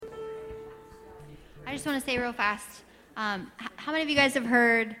I just want to say real fast, how many of you guys have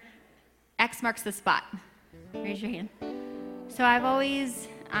heard X marks the spot? Raise your hand. So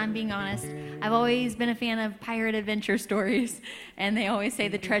I'm being honest, I've always been a fan of pirate adventure stories, and they always say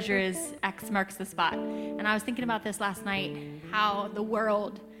the treasure is X marks the spot. And I was thinking about this last night, how the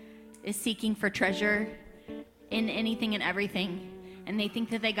world is seeking for treasure in anything and everything, and they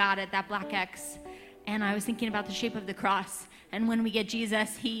think that they got it, that black X. And I was thinking about the shape of the cross, and when we get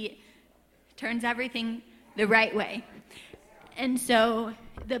Jesus, he turns everything the right way. And so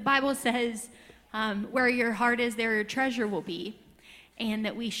the Bible says, where your heart is, there your treasure will be, and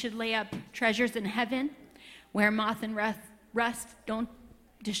that we should lay up treasures in heaven where moth and rust don't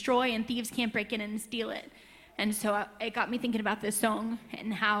destroy and thieves can't break in and steal it. And so it got me thinking about this song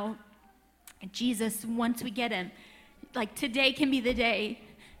and how Jesus, once we get him, like today can be the day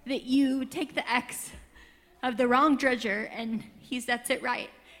that you take the X of the wrong treasure and he sets it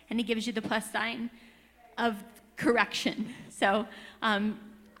right, and he gives you the plus sign of correction. So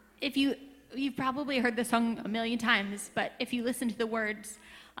you've probably heard the song a million times, but if you listen to the words,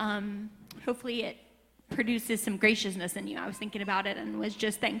 hopefully it produces some graciousness in you. I was thinking about it and was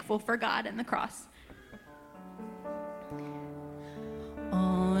just thankful for God and the cross.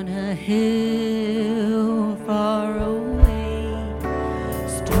 On a hill far away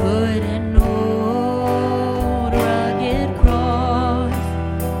stood an old rugged cross,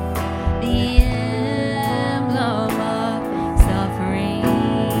 the emblem of suffering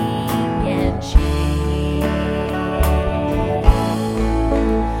and shame.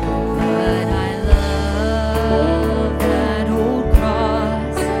 But I love that old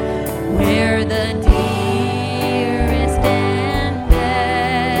cross where the dearest and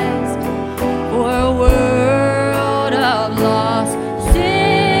best for a world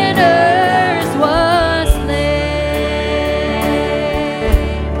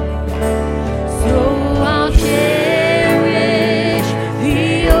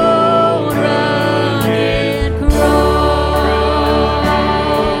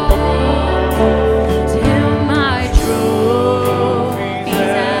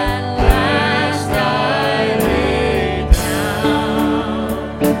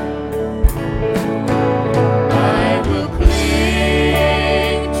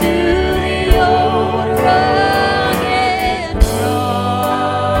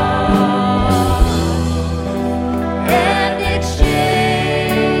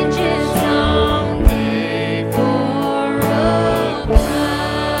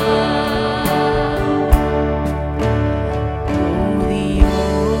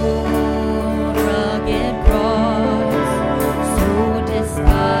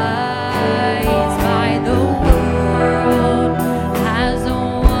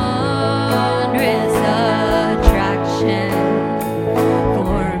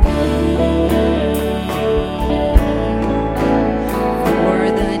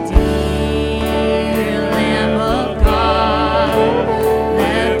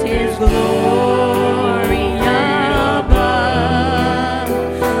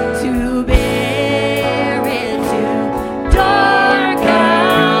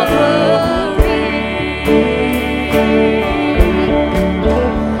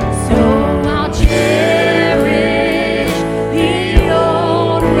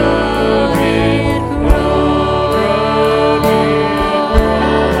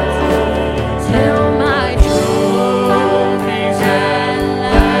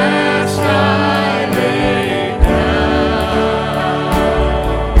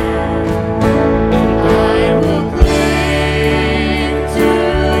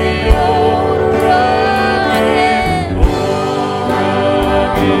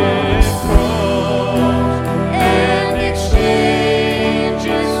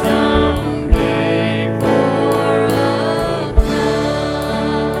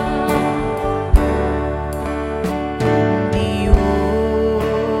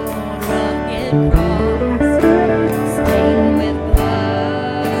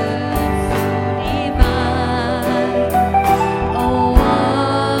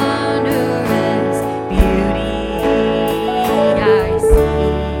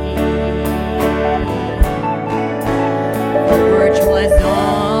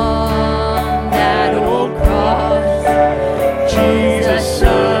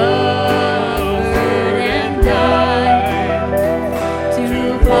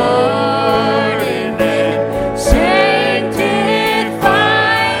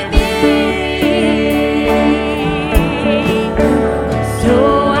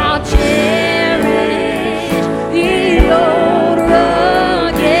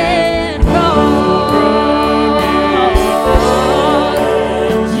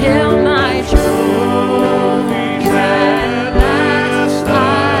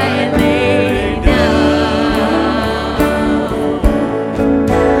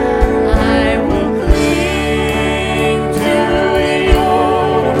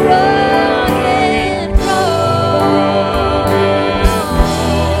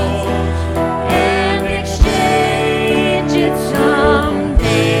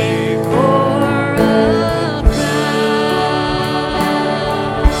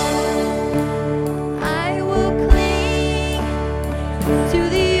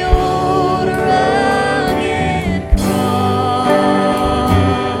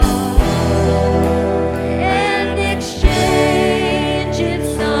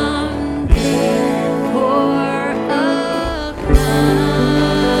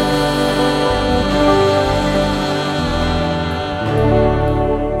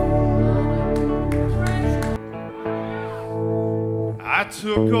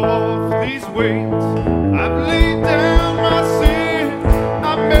off these weights. I've laid down my sin. I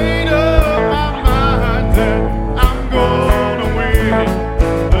made up my mind that I'm gonna win.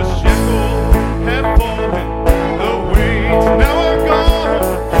 The shackles have fallen, the weights now are gone.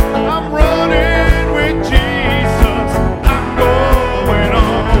 I'm running with Jesus. I'm going on.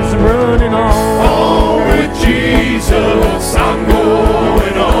 I'm running On with Jesus. I'm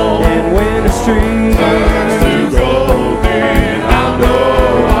going on. and when the street Turns to golden. I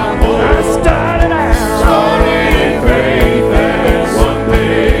know I'm home. I started out. Started in faith, and one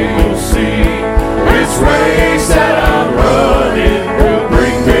day you'll see this race that I'm running will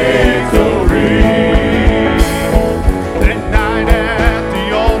bring victory. That night at the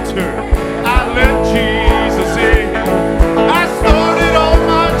altar, I let Jesus in. I started on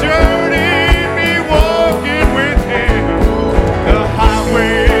my journey, me walking with Him. The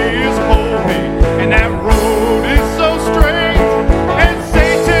highway is holy, and that road is so straight. And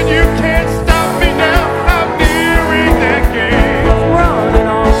Satan, you can't stop me now. I'm nearing that gate. Running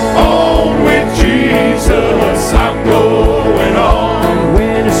On with Jesus, I'm going on.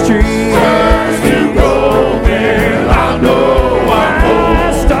 when the street Turns to golden, I know I'm home. I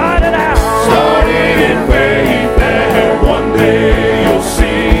started out. Started in faith, and one day you'll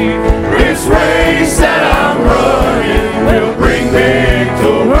see this race that I'm running will bring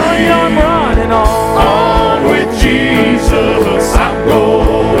victory. I'm running On with Jesus, I'm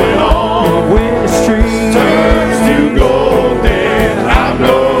going on. when the street Turns to golden, I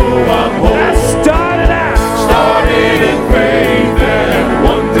know I'm I home. started out. Started in faith, and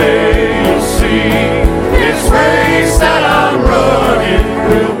one day you'll see this race that I'm running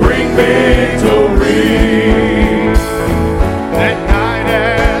will bring victory. That night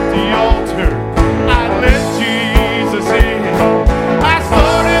at the altar, I let Jesus in. I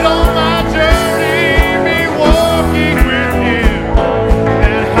started on my journey, me walking with Him.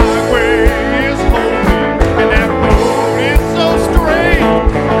 That highway is holy, and that road is so straight.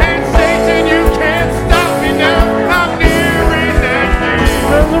 And Satan, you can't stop me now. I'm nearing that gate.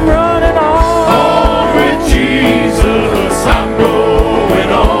 I'm running On with Jesus, I'm going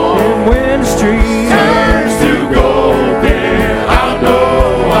on. and when the street Turns to golden, I know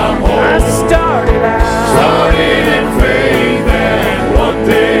I'm I home. started out. Started in faith, and one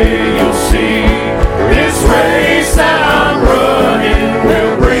day you'll see this race that I'm running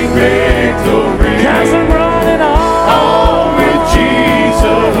will bring victory. 'Cause I'm running On with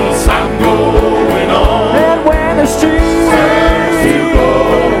Jesus, I'm going on. and when the street Turns to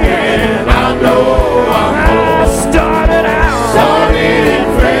golden, I know I'm I home. started out. Started in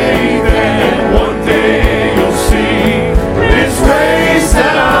faith, and one day you'll see this race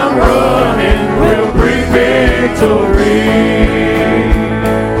that I'm running will bring victory.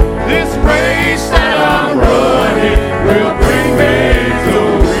 This race that I'm running will bring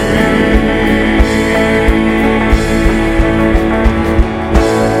victory.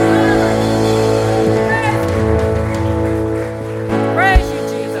 Praise you,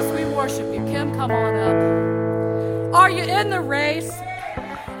 Jesus. We worship you. Kim, come on up. Are you in the race?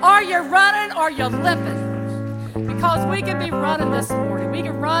 Are you running or are you limping? Because we can be running this morning. We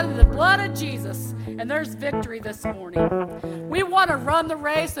can run in the blood of Jesus, and there's victory this morning. We want to run the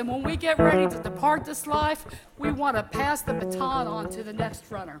race, and when we get ready to depart this life, we want to pass the baton on to the next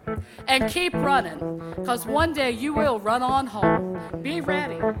runner. And keep running, because one day you will run on home. Be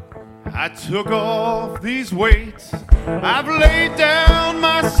ready. I took off these weights. I've laid down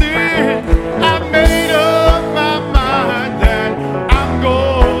my sin. I made up my mind that I'm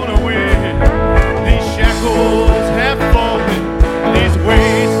gonna win. These shackles have fallen. These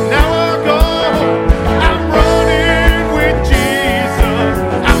weights now are gone. I'm running with Jesus.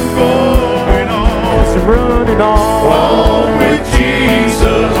 I'm going on. I'm running On with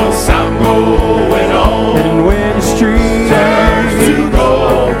Jesus. I'm going on. and when the street Turns to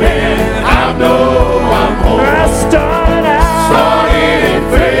golden, I know I'm home. I started out. Started in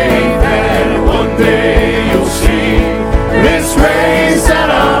faith, and one day you'll see this race that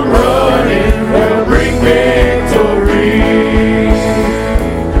I'm running will bring victory.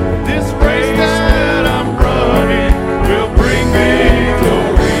 This race that I'm running will bring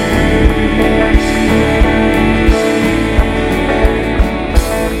victory.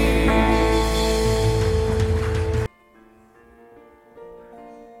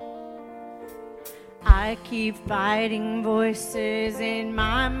 I keep fighting voices in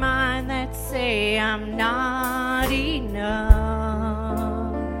my mind that say I'm not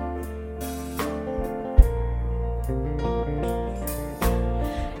enough.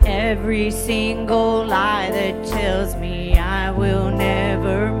 Every single lie that tells me I will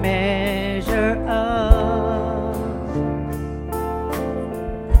never measure up.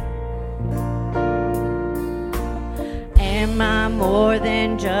 am I more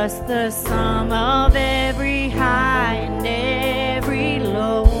than just the sum of every high and every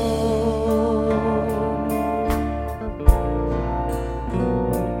low?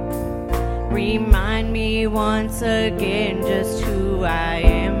 Remind me once again just who I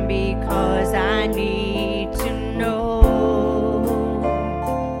am, because I need to know.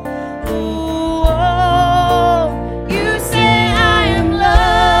 Ooh, oh, you say I am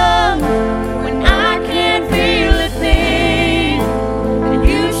loved when I can't feel a thing, and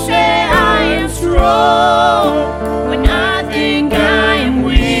you say I am strong when I think I am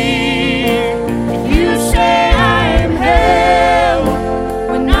weak, and you say I am held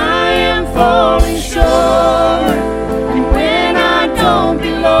when I am falling short, and when I don't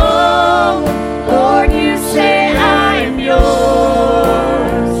belong, Lord, you say I am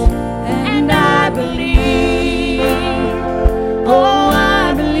yours, and I believe, oh,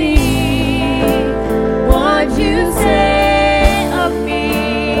 I believe what you say of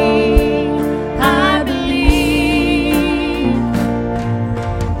me. I believe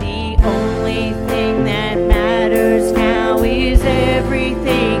the only thing that matters now is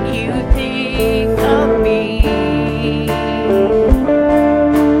everything you think of me.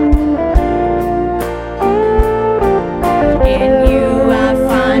 In you I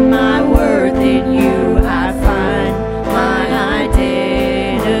find my worth, in you I find my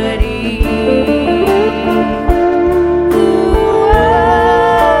identity. Ooh,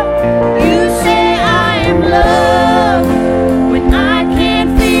 you say I am loved when I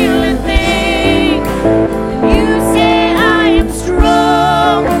can't feel a thing. You say I am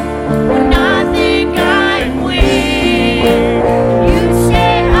strong when I think I'm weak. You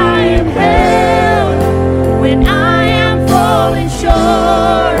say I am held when I am falling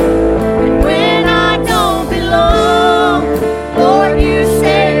short, and when I don't belong, Lord, you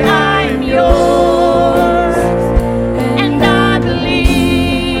say I am yours, and I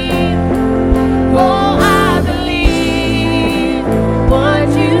believe, oh, I believe what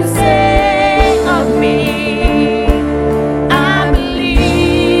you say of me. I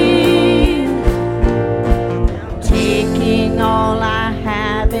believe. I'm taking all I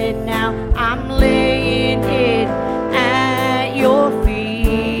have, and now I'm laying it at your feet.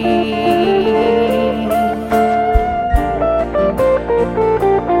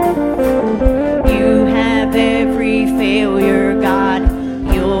 You have every failure, God.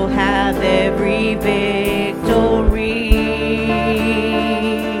 You'll have every victory.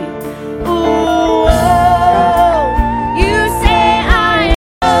 Ooh, oh, you say I am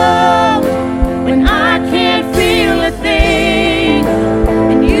loved when I can't feel a thing,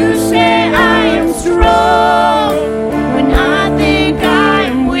 and you say I am strong when I think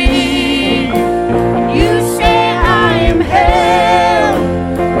I'm weak, and you say I am held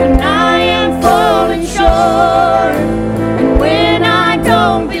when I am falling short, and when I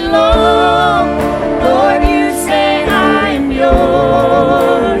don't belong, Lord, you say I am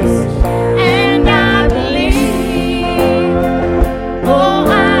yours, and I believe, oh,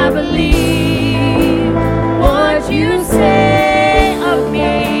 I believe what you say of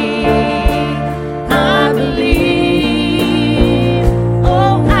me. I believe,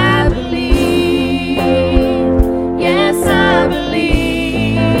 oh, I believe, yes, I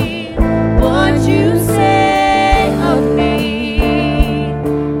believe what you say of me.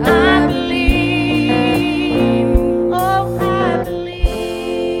 I believe, oh, I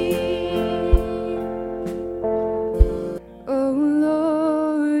believe. Oh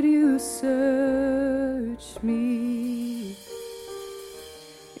Lord, you search me.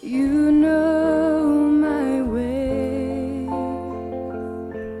 You know my way.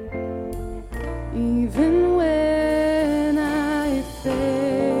 Even when I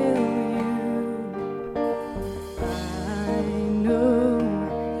fail you, I know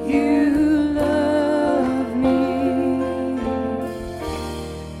you love me.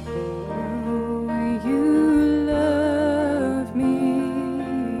 Oh, you love me.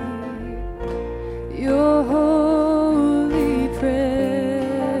 Your holy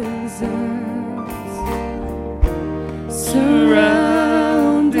presence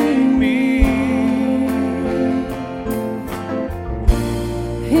surrounding me.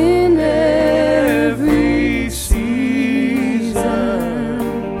 In every season,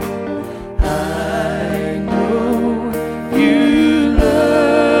 I know you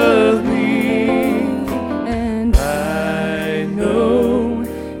love me, and I know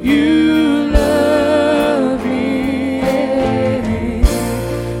you love me.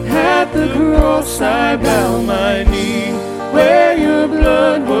 At the cross I bow my knee, where your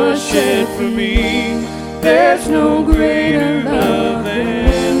blood was shed for me. There's no greater love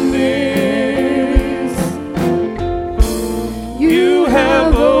than this.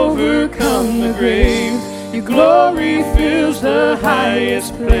 grave. Your glory fills the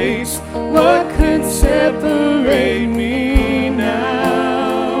highest place. What could separate me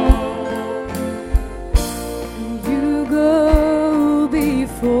now? You go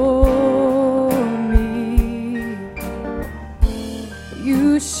before me.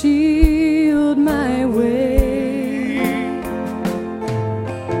 You shield my way.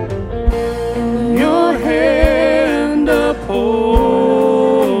 Your hand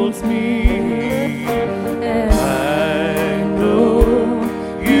upholds me. And I know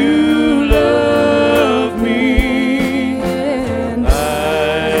you love me. and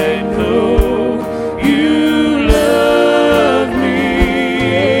I know you love me.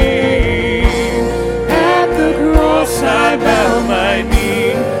 At the cross I bow my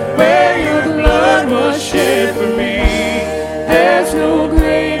knee, where your blood was shed for me. There's no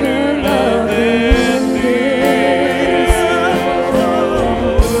greater love than this.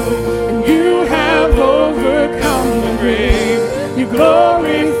 And you have overcome the grave. Your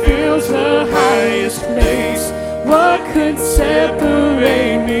glory fills the highest place. What could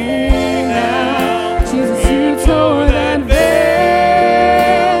separate me now? Jesus, you tore that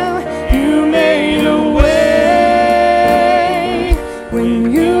veil. You made a way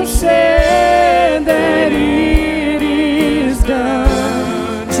when you said that it is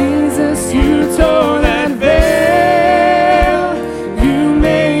done. Jesus, you tore that veil. You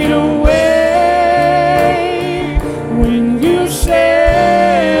made a way when you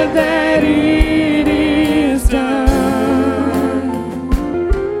said that it is done.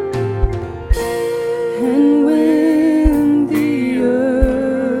 And when the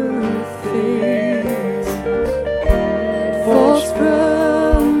earth fades, falls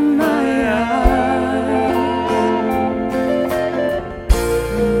from my eyes,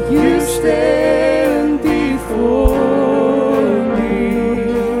 you stand before me.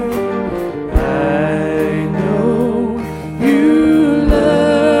 I know you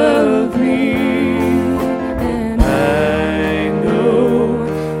love me, and I know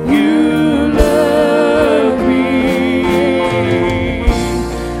you love me.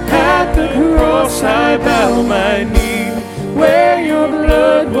 At the cross I bow my knee, where your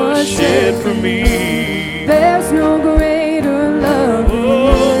blood was shed for me. there's no greater love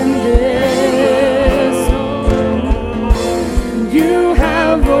than this. You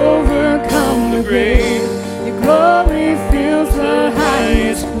have overcome the grave. Your glory fills the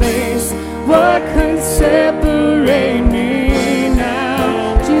highest place. What could separate me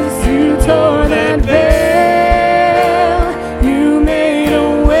now? Jesus, you tore that veil. You made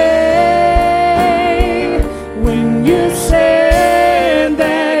a way when you said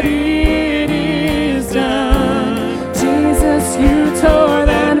that it is done. Jesus, You tore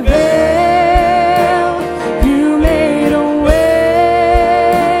that veil. You made a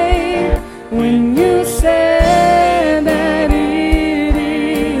way when you said that it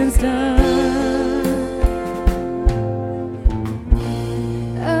is done.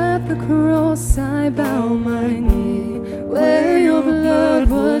 at the cross I bow my knee, where your blood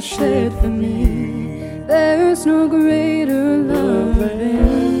was shed for me. There's no greater love than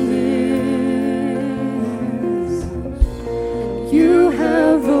this. You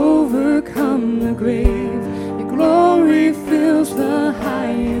have overcome the grave. Your glory fills the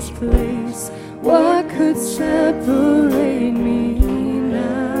highest place. What could separate me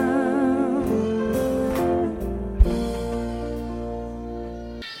now?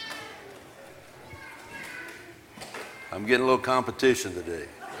 I'm getting a little competition today.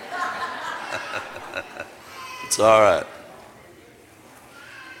 It's all right.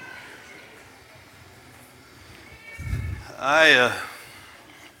 I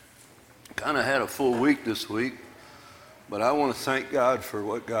kind of had a full week this week, but I want to thank God for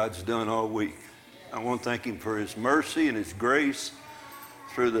what God's done all week. I want to thank Him for His mercy and His grace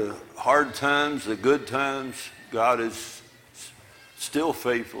through the hard times, the good times. God is still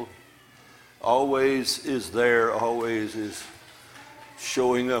faithful, always is there, always is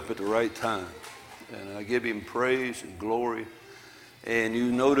showing up at the right time. And I give Him praise and glory. And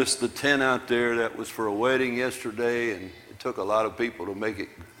you noticed the tent out there that was for a wedding yesterday, and it took a lot of people to make it.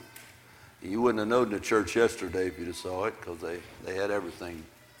 You wouldn't have known the church yesterday if you'd have saw it, because they had everything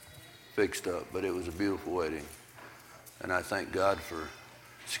fixed up. But it was a beautiful wedding. And I thank God for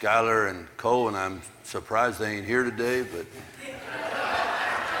Skylar and Cole, and I'm surprised they ain't here today, but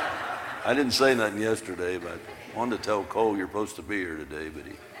I didn't say nothing yesterday, but I wanted to tell Cole you're supposed to be here today,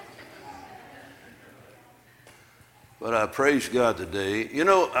 but I praise God today. You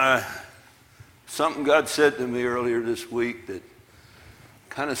know, something God said to me earlier this week that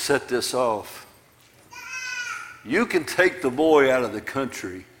kind of set this off. You can take the boy out of the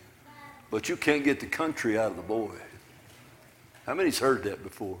country, but you can't get the country out of the boy. How many's heard that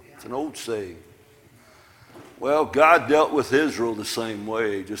before? It's an old saying. Well, God dealt with Israel the same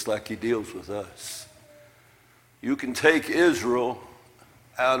way, just like he deals with us. You can take Israel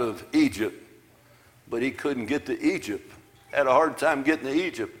out of Egypt, but he couldn't get to Egypt. Had a hard time getting to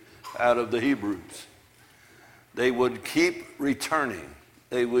Egypt out of the Hebrews. They would keep returning.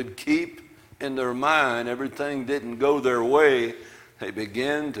 They would keep in their mind, everything didn't go their way. They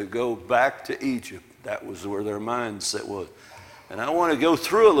began to go back to Egypt. That was where their mindset was. And I want to go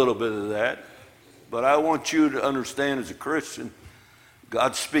through a little bit of that, but I want you to understand as a Christian,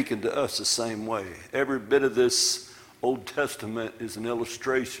 God's speaking to us the same way. Every bit of this Old Testament is an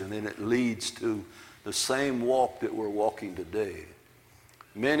illustration, and it leads to the same walk that we're walking today.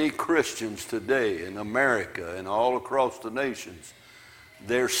 Many Christians today in America and all across the nations,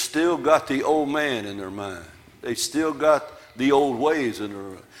 they're still got the old man in their mind. They still got the old ways in their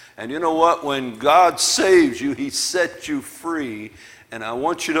mind. And you know what? When God saves you, he sets you free. And I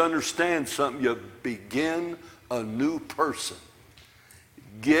want you to understand something. You begin a new person.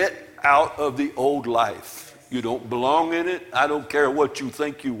 Get out of the old life. You don't belong in it. I don't care what you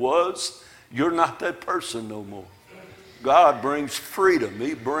think you was. You're not that person no more. God brings freedom.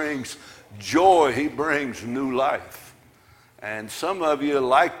 He brings joy. He brings new life. And some of you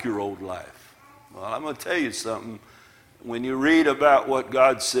like your old life. Well, I'm going to tell you something. When you read about what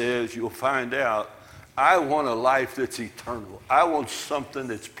God says, you'll find out, I want a life that's eternal. I want something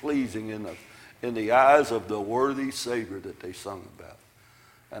that's pleasing in the eyes of the worthy Savior that they sung about.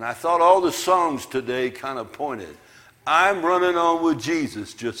 And I thought all the songs today kind of pointed, I'm running on with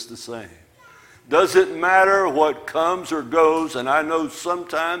Jesus just the same. Doesn't matter what comes or goes, and I know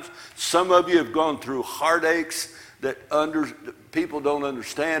sometimes some of you have gone through heartaches that people don't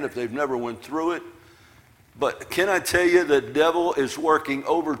understand if they've never went through it. But can I tell you, the devil is working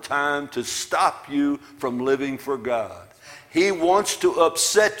overtime to stop you from living for God. He wants to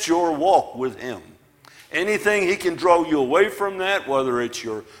upset your walk with him. Anything he can draw you away from that, whether it's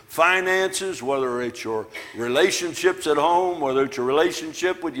your finances, whether it's your relationships at home, whether it's your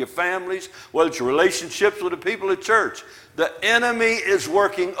relationship with your families, whether it's your relationships with the people at church. The enemy is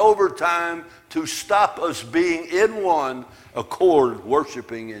working overtime to stop us being in one accord,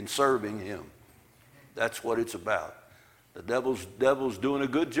 worshiping and serving him. That's what it's about. The devil's doing a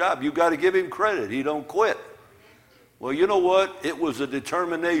good job. You got to give him credit. He don't quit. Well, you know what? It was a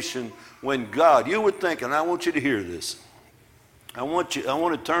determination when God, you would think, and I want you to hear this. I want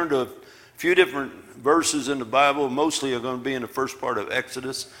to turn to a few different verses in the Bible. Mostly are going to be in the first part of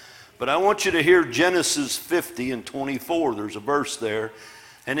Exodus. But I want you to hear Genesis 50 and 24. There's a verse there.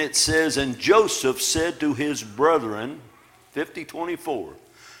 And it says, and Joseph said to his brethren, 50:24.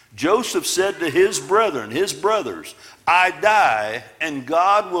 Joseph said to his brethren, his brothers, I die, and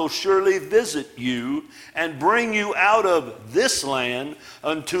God will surely visit you and bring you out of this land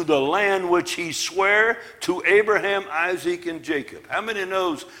unto the land which he sware to Abraham, Isaac, and Jacob. How many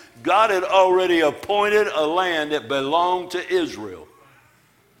knows God had already appointed a land that belonged to Israel?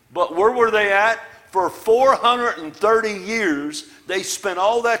 But where were they at? For 430 years, they spent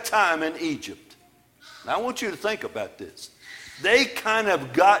all that time in Egypt. Now I want you to think about this. They kind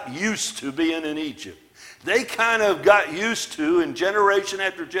of got used to being in Egypt. They kind of got used to, in generation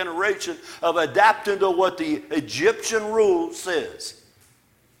after generation, of adapting to what the Egyptian rule says.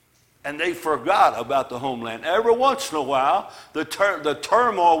 And they forgot about the homeland. Every once in a while, the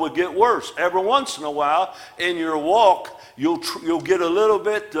turmoil would get worse. Every once in a while, in your walk, you'll get a little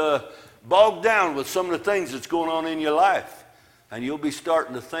bit bogged down with some of the things that's going on in your life. And you'll be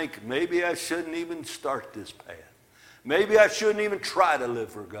starting to think, maybe I shouldn't even start this path. Maybe I shouldn't even try to live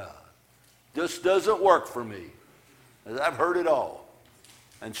for God. This doesn't work for me. I've heard it all.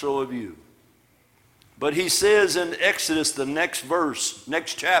 And so have you. But he says in Exodus, the next verse,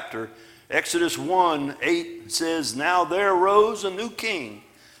 next chapter, Exodus 1:8 says, now there arose a new king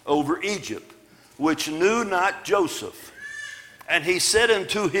over Egypt, which knew not Joseph. And he said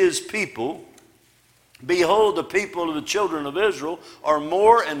unto his people, behold, the people of the children of Israel are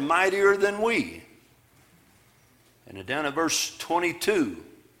more and mightier than we. And down at verse 22,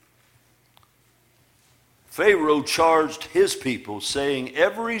 Pharaoh charged his people, saying,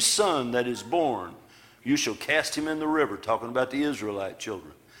 every son that is born, you shall cast him in the river, talking about the Israelite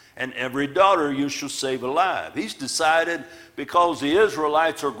children. And every daughter you shall save alive. He's decided, because the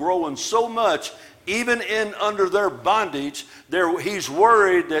Israelites are growing so much, even in under their bondage, he's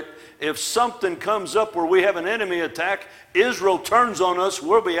worried that if something comes up where we have an enemy attack, Israel turns on us,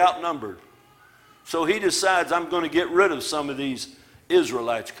 we'll be outnumbered. So he decides, I'm going to get rid of some of these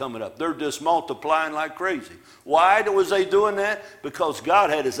Israelites coming up. They're just multiplying like crazy. Why was they doing that? Because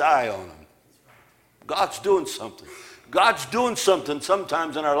God had his eye on them. God's doing something. God's doing something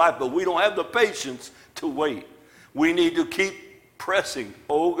sometimes in our life, but we don't have the patience to wait. We need to keep pressing.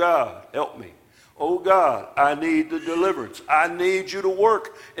 Oh God, help me. Oh God, I need the deliverance. I need you to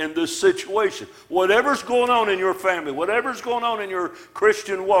work in this situation. Whatever's going on in your family, whatever's going on in your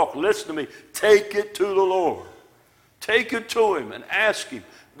Christian walk, listen to me, take it to the Lord. Take it to him and ask him,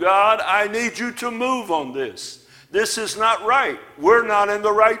 God, I need you to move on this. This is not right. We're not in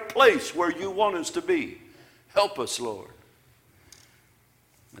the right place where you want us to be. Help us, Lord.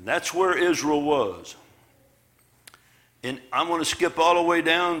 And that's where Israel was. And I'm going to skip all the way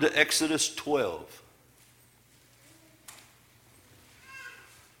down to Exodus 12.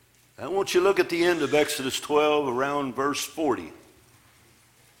 I want you to look at the end of Exodus 12 around verse 40.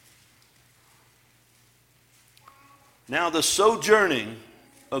 Now the sojourning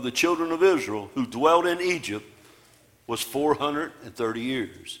of the children of Israel who dwelt in Egypt was 430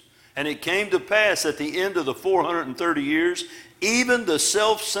 years. And it came to pass at the end of the 430 years, even the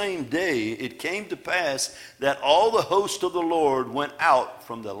selfsame day, it came to pass that all the host of the Lord went out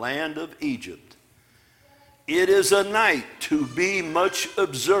from the land of Egypt. It is a night to be much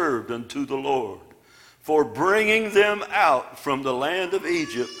observed unto the Lord, for bringing them out from the land of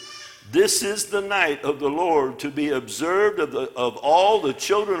Egypt. This is the night of the Lord to be observed of all the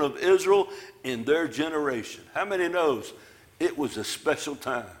children of Israel in their generation. How many knows it was a special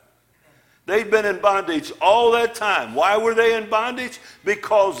time? They'd been in bondage all that time. Why were they in bondage?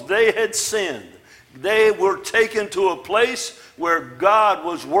 Because they had sinned. They were taken to a place where God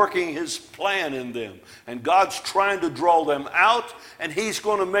was working his plan in them. And God's trying to draw them out, and he's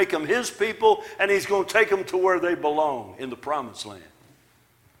going to make them his people, and he's going to take them to where they belong, in the promised land.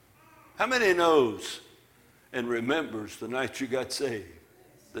 How many knows and remembers the night you got saved,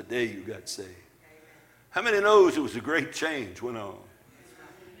 the day you got saved? How many knows it was a great change went on?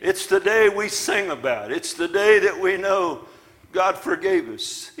 It's the day we sing about. It's the day that we know God forgave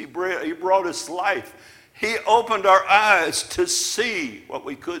us. He brought us life. He opened our eyes to see what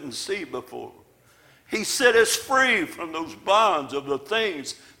we couldn't see before. He set us free from those bonds of the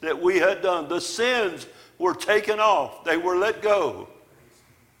things that we had done. The sins were taken off. They were let go.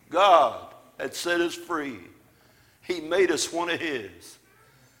 God had set us free. He made us one of his.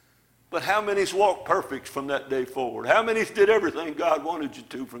 But how many's walked perfect from that day forward? How many's did everything God wanted you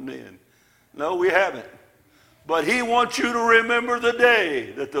to from then? No, we haven't. But he wants you to remember the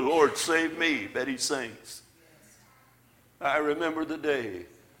day that the Lord saved me, Betty sings. I remember the day.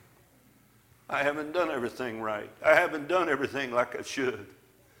 I haven't done everything right. I haven't done everything like I should.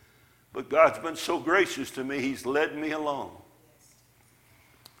 But God's been so gracious to me, he's led me along.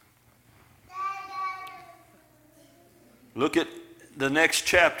 Look at the next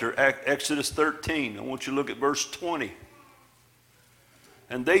chapter, Exodus 13. I want you to look at verse 20.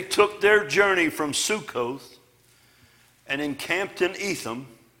 And they took their journey from Sukkoth and encamped in Etham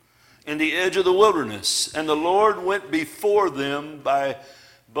in the edge of the wilderness. And the Lord went before them by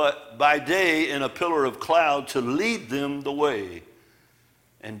day in a pillar of cloud to lead them the way,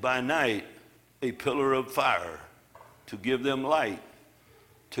 and by night a pillar of fire to give them light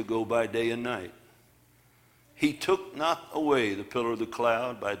to go by day and night. He took not away the pillar of the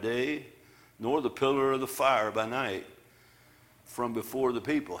cloud by day, nor the pillar of the fire by night from before the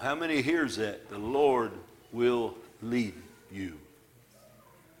people. How many hears that? The Lord will lead you.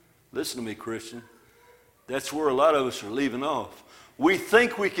 Listen to me, Christian. That's where a lot of us are leaving off. We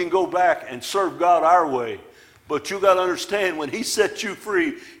think we can go back and serve God our way, but you got to understand, when he set you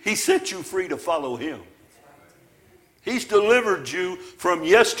free, he set you free to follow him. He's delivered you from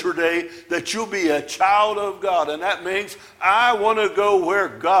yesterday that you'll be a child of God. And that means I want to go where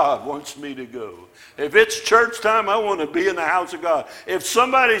God wants me to go. If it's church time, I want to be in the house of God. If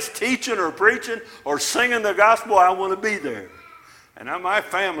somebody's teaching or preaching or singing the gospel, I want to be there. And my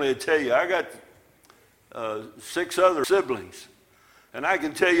family will tell you, I got 6 other siblings. And I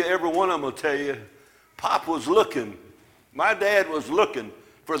can tell you, every one of them will tell you, Pop was looking. My dad was looking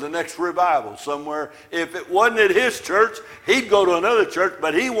for the next revival somewhere. If it wasn't at his church, he'd go to another church,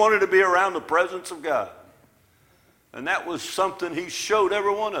 but he wanted to be around the presence of God. And that was something he showed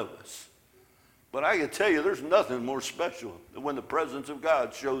every one of us. But I can tell you, there's nothing more special than when the presence of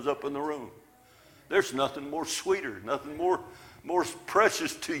God shows up in the room. There's nothing more sweeter, nothing more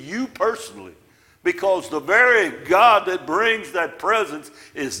precious to you personally, because the very God that brings that presence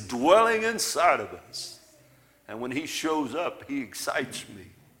is dwelling inside of us. And when he shows up, he excites me.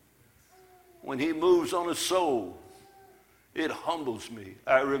 When he moves on a soul, it humbles me.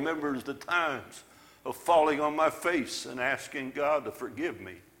 I remember the times of falling on my face and asking God to forgive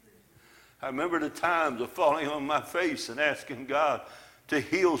me. I remember the times of falling on my face and asking God to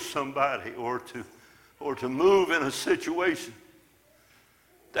heal somebody or to or to move in a situation.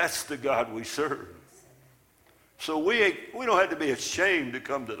 That's the God we serve. So we don't have to be ashamed to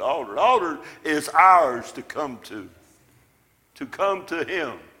come to the altar. The altar is ours to come to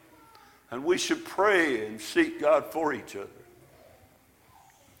him. And we should pray and seek God for each other.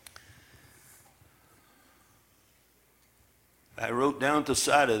 I wrote down to the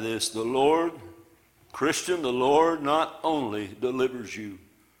side of this, the Lord, Christian, the Lord not only delivers you,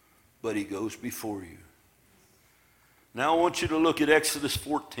 but he goes before you. Now I want you to look at Exodus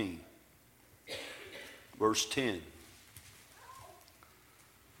 14, verse 10.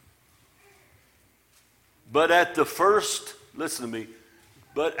 But at the first, listen to me,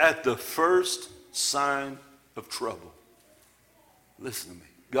 but at the first sign of trouble. Listen to me.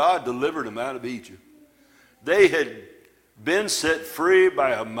 God delivered them out of Egypt. They had been set free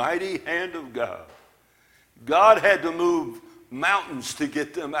by a mighty hand of God. God had to move mountains to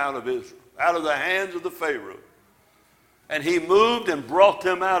get them out of Israel, out of the hands of the Pharaoh. And he moved and brought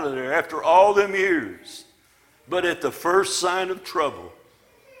them out of there after all them years. But at the first sign of trouble,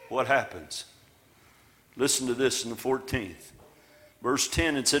 what happens? Listen to this in the 14th. Verse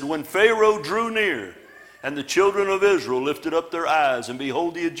 10, it said, when Pharaoh drew near, and the children of Israel lifted up their eyes, and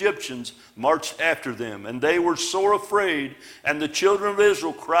behold, the Egyptians marched after them, and they were sore afraid. And the children of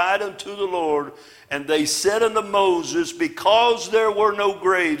Israel cried unto the Lord, and they said unto Moses, because there were no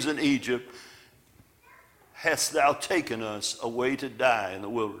graves in Egypt, hast thou taken us away to die in the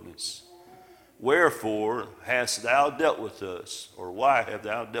wilderness? Wherefore hast thou dealt with us, or why have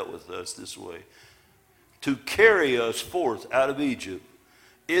thou dealt with us this way, to carry us forth out of Egypt?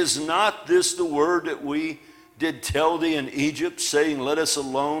 Is not this the word that we did tell thee in Egypt, saying, let us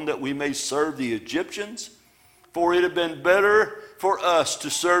alone that we may serve the Egyptians? For it had been better for us to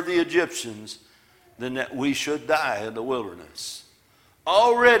serve the Egyptians than that we should die in the wilderness.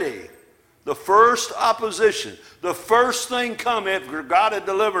 Already, the first opposition, the first thing come after God had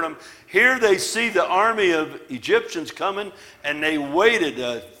delivered them, here they see the army of Egyptians coming, and they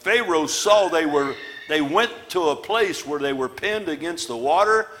waited. Pharaoh saw they went to a place where they were pinned against the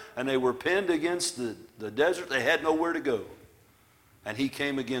water, and they were pinned against the desert. They had nowhere to go. And he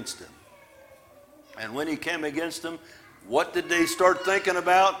came against them. And when he came against them, what did they start thinking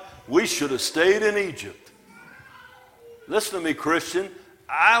about? We should have stayed in Egypt. Listen to me, Christian.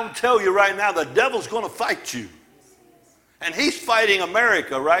 I'll tell you right now, the devil's going to fight you. And he's fighting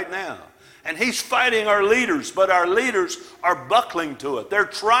America right now. And he's fighting our leaders, but our leaders are buckling to it. They're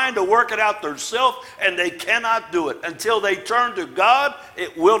trying to work it out themselves, and they cannot do it. Until they turn to God,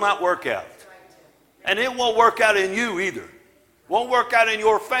 it will not work out. And it won't work out in you either. Won't work out in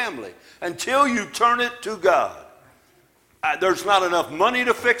your family until you turn it to God. There's not enough money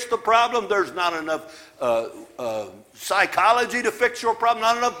to fix the problem. There's not enough psychology to fix your problem.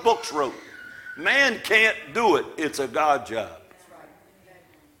 Not enough books wrote. Man can't do it. It's a God job.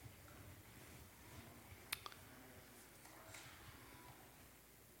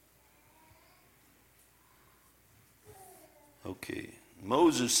 Okay.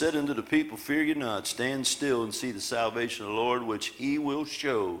 Moses said unto the people, fear ye not, stand still and see the salvation of the Lord, which he will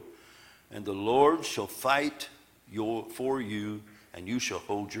show. And the Lord shall fight for you, and you shall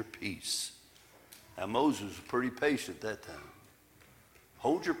hold your peace. Now Moses was pretty patient that time.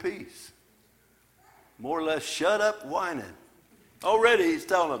 Hold your peace. More or less, shut up whining. Already he's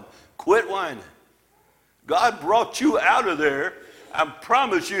telling them, quit whining. God brought you out of there. I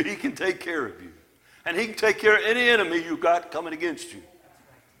promise you he can take care of you. And he can take care of any enemy you got coming against you.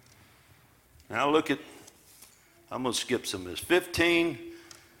 Now look at, I'm going to skip some of this. 15,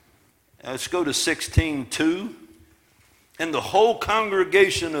 let's go to 16:2. And the whole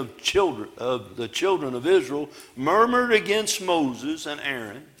congregation of the children of Israel murmured against Moses and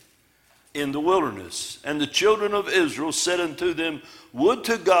Aaron in the wilderness. And the children of Israel said unto them, would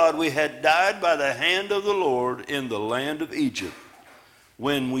to God we had died by the hand of the Lord in the land of Egypt,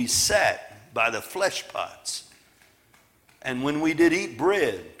 when we sat by the flesh pots, and when we did eat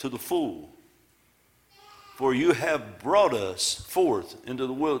bread to the full. For you have brought us forth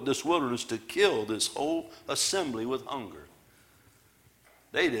into this wilderness to kill this whole assembly with hunger.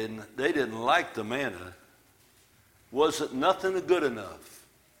 They didn't like the manna. Wasn't nothing good enough.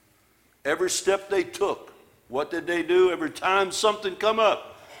 Every step they took, what did they do? Every time something come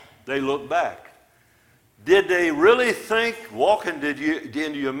up, they looked back. Did they really think walking? Did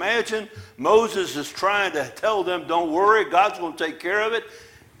you imagine Moses is trying to tell them, don't worry, God's going to take care of it?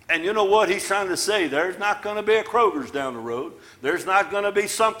 And you know what he's trying to say? There's not going to be a Kroger's down the road. There's not going to be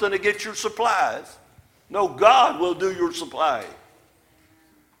something to get your supplies. No, God will do your supply.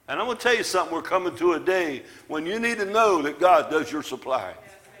 And I'm going to tell you something. We're coming to a day when you need to know that God does your supply.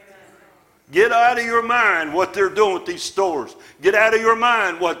 Get out of your mind what they're doing with these stores. Get out of your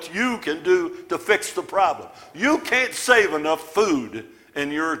mind what you can do to fix the problem. You can't save enough food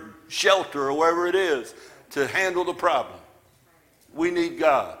in your shelter or wherever it is to handle the problem. We need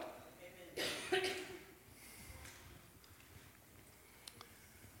God.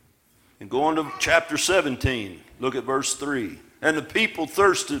 And go on to chapter 17. Look at verse 3. And the people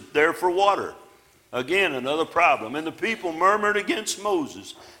thirsted there for water. Again, another problem. And the people murmured against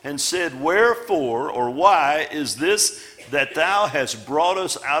Moses and said, Wherefore or why is this that thou hast brought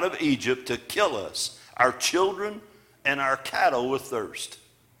us out of Egypt to kill us, our children and our cattle with thirst?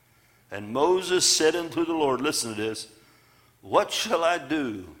 And Moses said unto the Lord, listen to this, What shall I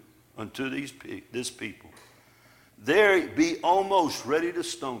do unto this people? They be almost ready to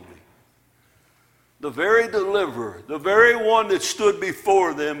stone me. The very deliverer, the very one that stood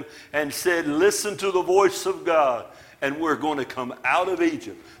before them and said, listen to the voice of God, and we're going to come out of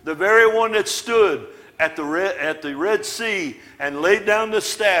Egypt. The very one that stood at the Red Sea and laid down the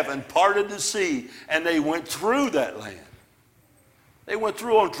staff and parted the sea, and they went through that land. They went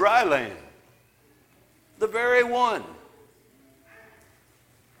through on dry land. The very one.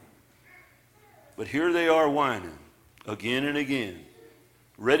 But here they are whining again and again,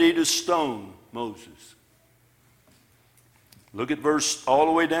 ready to stone Moses. Look at verse all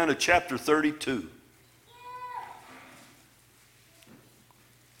the way down to chapter 32.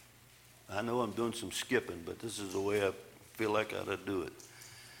 I know I'm doing some skipping, but this is the way I feel like I ought to do it.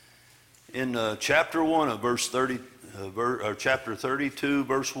 In chapter 1 of verse 30, or chapter 32,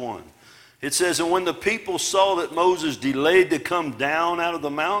 verse 1, it says, And when the people saw that Moses delayed to come down out of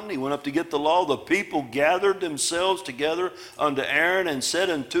the mountain, he went up to get the law, the people gathered themselves together unto Aaron and said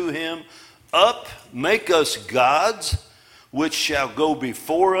unto him, Up, make us gods, which shall go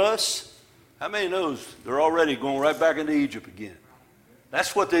before us. How many knows they're already going right back into Egypt again?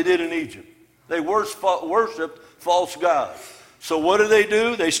 That's what they did in Egypt. They worshiped false gods. So what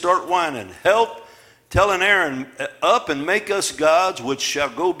do? They start whining. Help, telling Aaron, Up and make us gods, which shall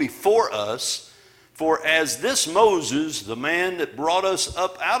go before us. For as this Moses, the man that brought us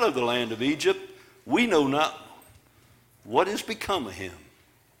up out of the land of Egypt, we know not what is become of him.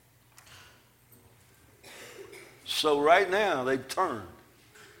 So right now, they've turned.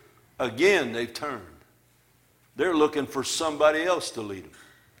 Again, they've turned. They're looking for somebody else to lead them.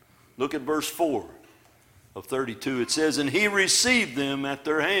 Look at verse 4 of 32. It says, And he received them at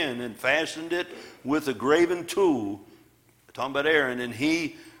their hand and fashioned it with a graven tool. Talking about Aaron. And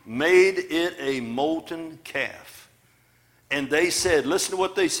he made it a molten calf. And they said, listen to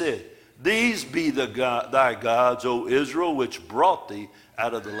what they said. These be thy gods, O Israel, which brought thee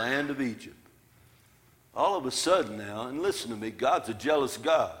out of the land of Egypt. All of a sudden now, and listen to me, God's a jealous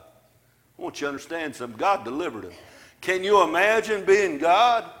God. I want you to understand something. God delivered them. Can you imagine being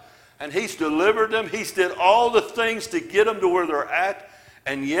God? And he's delivered them. He's did all the things to get them to where they're at.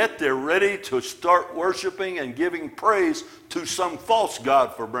 And yet they're ready to start worshiping and giving praise to some false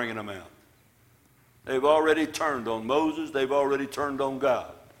god for bringing them out. They've already turned on Moses. They've already turned on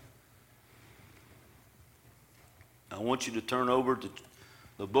God. I want you to turn over to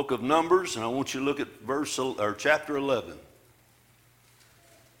the book of Numbers, and I want you to look at chapter 11.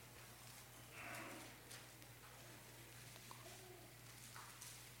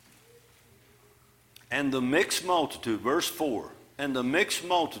 And the mixed multitude, verse 4, and the mixed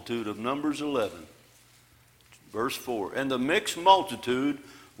multitude of Numbers 11, verse 4, and the mixed multitude,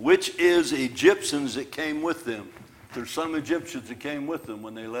 which is Egyptians that came with them. There's some Egyptians that came with them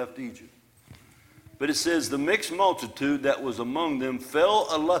when they left Egypt. But it says, the mixed multitude that was among them fell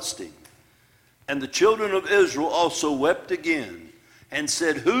a-lusting. And the children of Israel also wept again, and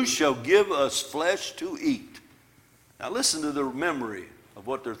said, Who shall give us flesh to eat? Now listen to the memory of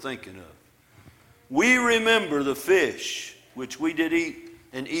what they're thinking of. We remember the fish which we did eat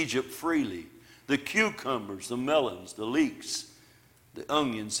in Egypt freely, the cucumbers, the melons, the leeks, the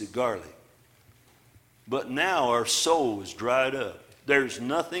onions, the garlic. But now our soul is dried up. There's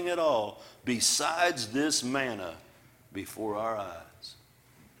nothing at all besides this manna before our eyes.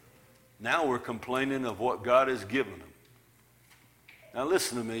 Now we're complaining of what God has given them. Now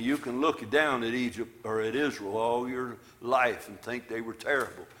listen to me, you can look down at Egypt or at Israel all your life and think they were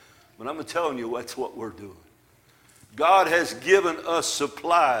terrible. But I'm telling you, that's what we're doing. God has given us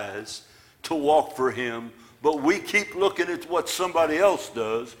supplies to walk for him, but we keep looking at what somebody else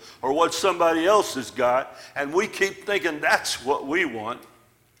does or what somebody else has got, and we keep thinking that's what we want.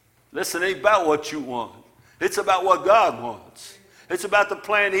 Listen, it ain't about what you want. It's about what God wants. It's about the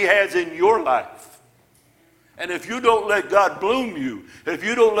plan he has in your life. And if you don't let God bloom you, if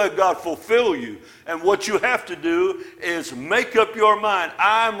you don't let God fulfill you, and what you have to do is make up your mind,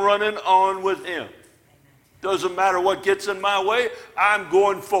 I'm running on with him. Doesn't matter what gets in my way, I'm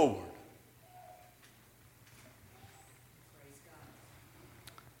going forward.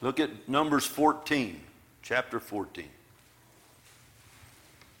 Look at Numbers 14, chapter 14.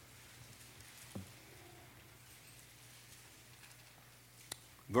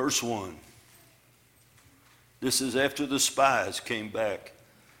 Verse 1. This is after the spies came back.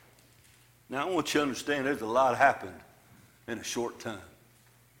 Now I want you to understand there's a lot happened in a short time.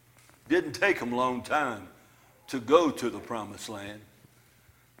 Didn't take them a long time to go to the promised land.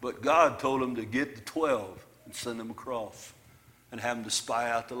 But God told them to get the 12 and send them across and have them to spy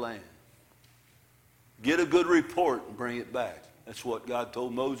out the land. Get a good report and bring it back. That's what God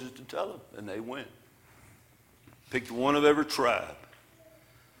told Moses to tell them, and they went. Picked one of every tribe.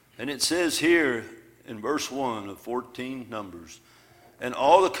 And it says here in verse 1 of 14 Numbers, and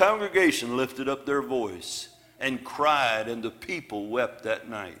all the congregation lifted up their voice and cried, and the people wept that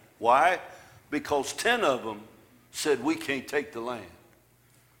night. Why? Because 10 of them said, we can't take the land.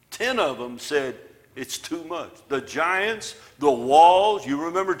 10 of them said, it's too much. The giants, the walls, you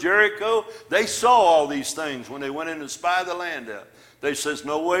remember Jericho? They saw all these things when they went in to spy the land out. They says,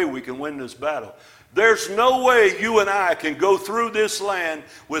 no way we can win this battle. There's no way you and I can go through this land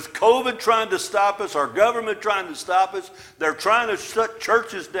with COVID trying to stop us, our government trying to stop us. They're trying to shut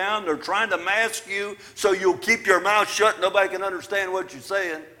churches down. They're trying to mask you so you'll keep your mouth shut. Nobody can understand what you're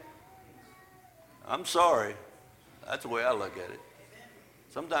saying. I'm sorry. That's the way I look at it.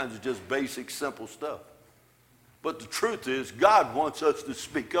 Sometimes it's just basic, simple stuff. But the truth is, God wants us to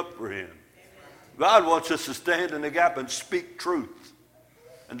speak up for him. God wants us to stand in the gap and speak truth.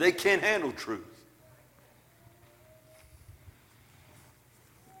 And they can't handle truth.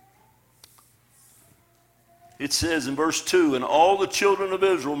 It says in verse 2, and all the children of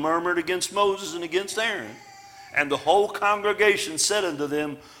Israel murmured against Moses and against Aaron. And the whole congregation said unto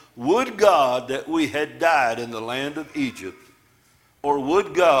them, would God that we had died in the land of Egypt, or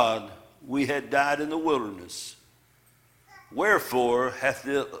would God we had died in the wilderness? Wherefore hath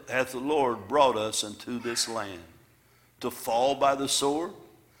the Lord brought us into this land, to fall by the sword,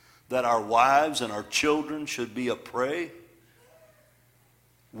 that our wives and our children should be a prey?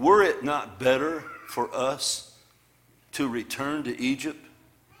 Were it not better for us to return to Egypt?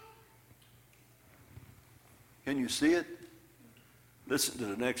 Can you see it? Listen to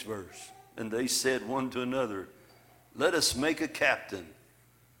the next verse. And they said one to another, let us make a captain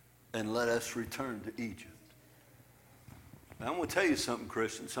and let us return to Egypt. Now I'm going to tell you something,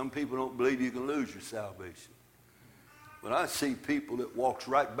 Christian. Some people don't believe you can lose your salvation. But I see people that walks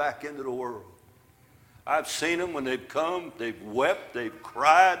right back into the world. I've seen them when they've come, they've wept, they've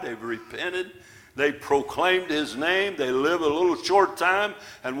cried, they've repented. They proclaimed his name. They live a little short time.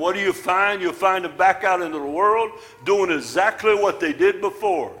 And what do you find? You'll find them back out into the world doing exactly what they did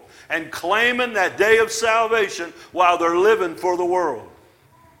before and claiming that day of salvation while they're living for the world.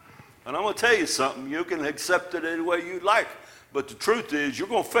 And I'm going to tell you something. You can accept it any way you like. But the truth is you're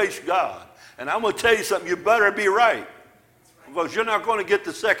going to face God. And I'm going to tell you something. You better be right. Because you're not going to get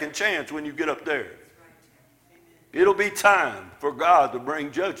the second chance when you get up there. It'll be time for God to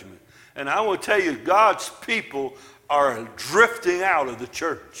bring judgment. And I will tell you, God's people are drifting out of the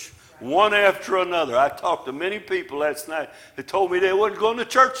church, one after another. I talked to many people last night. They told me they wasn't going to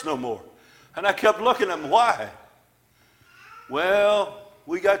church no more. And I kept looking at them. Why? Well,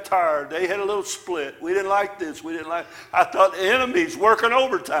 we got tired. They had a little split. We didn't like this. We didn't like. I thought the enemy's working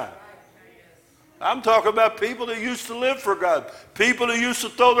overtime. I'm talking about people that used to live for God, people that used to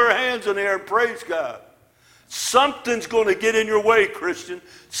throw their hands in the air and praise God. Something's going to get in your way, Christian.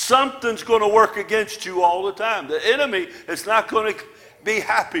 Something's going to work against you all the time. The enemy is not going to be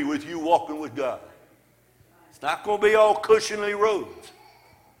happy with you walking with God. It's not going to be all cushiony roads.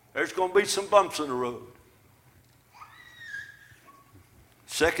 There's going to be some bumps in the road.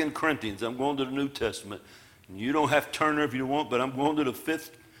 2 Corinthians, I'm going to the New Testament. You don't have to turn there if you want, but I'm going to the 5th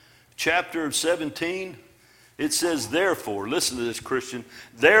chapter of 17. It says, therefore, listen to this, Christian.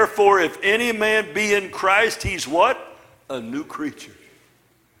 Therefore, if any man be in Christ, he's what? A new creature.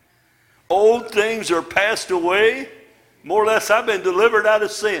 Old things are passed away. More or less, I've been delivered out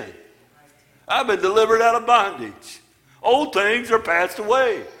of sin. I've been delivered out of bondage. Old things are passed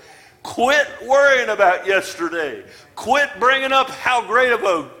away. Quit worrying about yesterday. Quit bringing up how great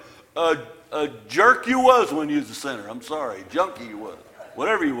of a jerk you was when you was a sinner. I'm sorry, junkie you was.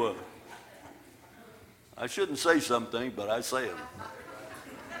 Whatever you was. I shouldn't say something, but I say it.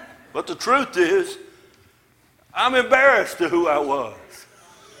 But the truth is, I'm embarrassed to who I was.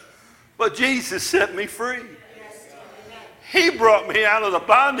 But Jesus set me free. He brought me out of the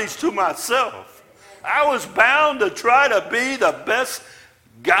bondage to myself. I was bound to try to be the best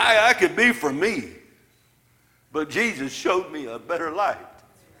guy I could be for me. But Jesus showed me a better light.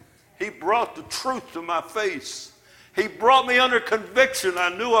 He brought the truth to my face. He brought me under conviction.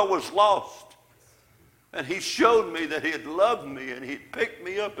 I knew I was lost. And he showed me that he had loved me, and he'd picked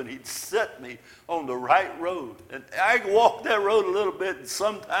me up, and he'd set me on the right road. And I walk that road a little bit, and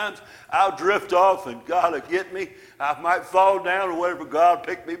sometimes I'll drift off, and God will get me. I might fall down or whatever. God will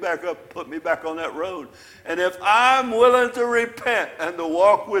pick me back up, put me back on that road. And if I'm willing to repent and to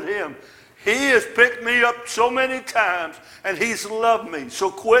walk with him, he has picked me up so many times, and he's loved me.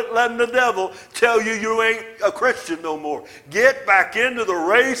 So quit letting the devil tell you you ain't a Christian no more. Get back into the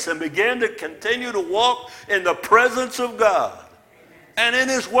race and begin to continue to walk in the presence of God and in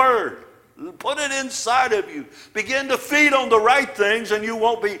his word. Put it inside of you. Begin to feed on the right things, and you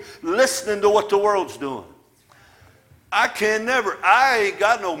won't be listening to what the world's doing. I ain't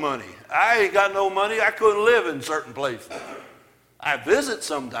got no money. I couldn't live in certain places. I visit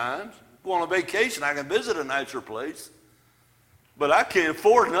sometimes. Go on a vacation, I can visit a nicer place. But I can't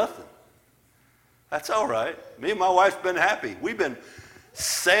afford nothing. That's all right. Me and my wife's been happy. We've been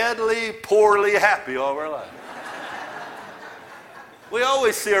sadly, poorly happy all our life. We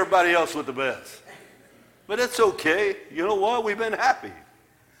always see everybody else with the best. But it's okay. You know what? We've been happy.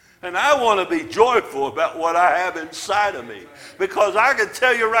 And I want to be joyful about what I have inside of me. Because I can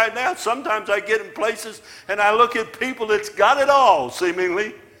tell you right now, sometimes I get in places and I look at people that's got it all,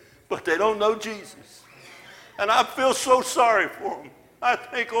 seemingly, but they don't know Jesus. And I feel so sorry for them. I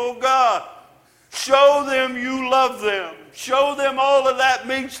think, oh God, show them you love them. Show them all of that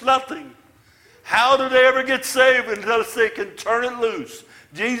means nothing. How do they ever get saved unless they can turn it loose?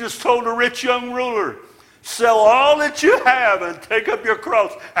 Jesus told a rich young ruler, sell all that you have and take up your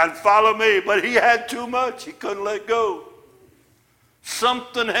cross and follow me. But he had too much. He couldn't let go.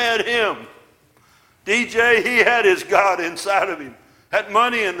 Something had him. DJ, he had his God inside of him. That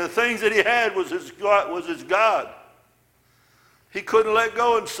money and the things that he had was his God. He couldn't let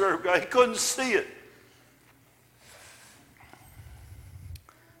go and serve God. He couldn't see it.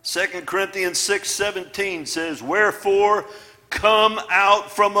 2 Corinthians 6:17 says, wherefore come out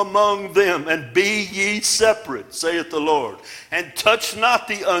from among them and be ye separate, saith the Lord, and touch not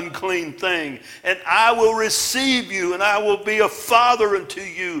the unclean thing, and I will receive you, and I will be a father unto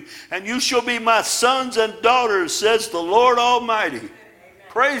you, and you shall be my sons and daughters, says the Lord Almighty.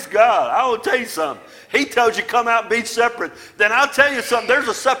 Praise God. I will tell you something. He tells you come out and be separate. Then I'll tell you something. There's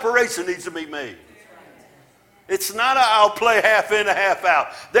a separation needs to be made. It's not I'll play half in, half out.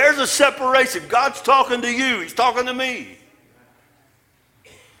 There's a separation. God's talking to you. He's talking to me.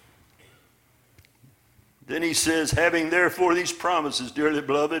 Then he says, having therefore these promises, dearly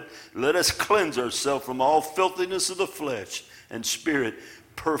beloved, let us cleanse ourselves from all filthiness of the flesh and spirit,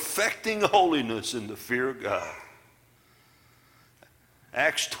 perfecting holiness in the fear of God.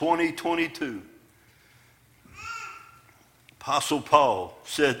 Acts 20:22. Apostle Paul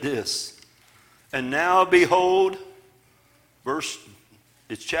said this, and now behold,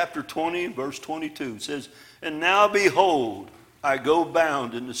 it's chapter 20, verse 22. It says, and now behold, I go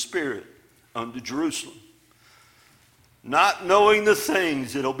bound in the Spirit unto Jerusalem, not knowing the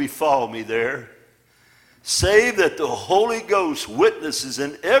things that will befall me there, save that the Holy Ghost witnesses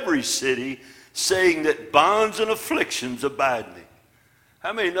in every city, saying that bonds and afflictions abide me.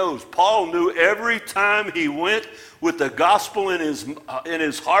 How many knows Paul knew every time he went with the gospel in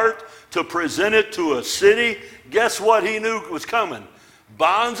his heart to present it to a city, guess what he knew was coming?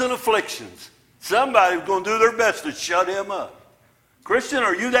 Bonds and afflictions. Somebody was going to do their best to shut him up. Christian,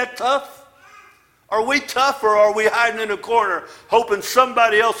 are you that tough? Are we tough, or are we hiding in a corner hoping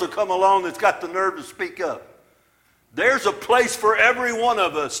somebody else will come along that's got the nerve to speak up? There's a place for every one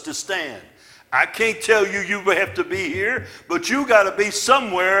of us to stand. I can't tell you you have to be here, but you got to be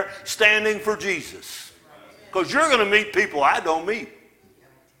somewhere standing for Jesus. Because you're going to meet people I don't meet.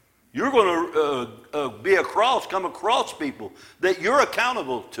 You're going to come across people that you're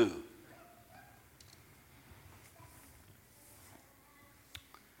accountable to.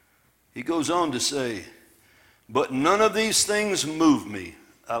 He goes on to say, but none of these things move me.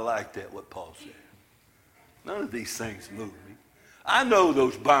 I like that, what Paul said. None of these things move me. I know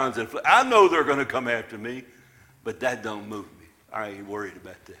those bonds, I know they're going to come after me, but that don't move me. I ain't worried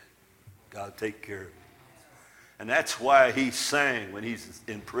about that. God will take care of me. And that's why he sang when he's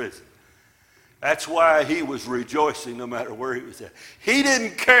in prison. That's why he was rejoicing no matter where he was at. He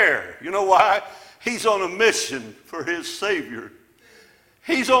didn't care. You know why? He's on a mission for his Savior.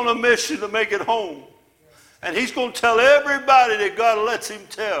 He's on a mission to make it home. And he's going to tell everybody that God lets him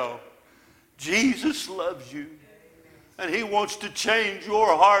tell, Jesus loves you. And He wants to change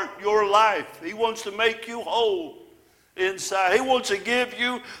your heart, your life. He wants to make you whole inside. He wants to give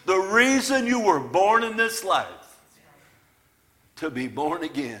you the reason you were born in this life. To be born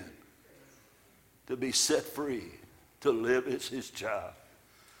again. To be set free. To live as His child.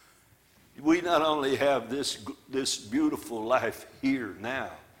 We not only have this beautiful life here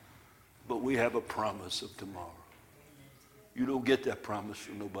now, but we have a promise of tomorrow. You don't get that promise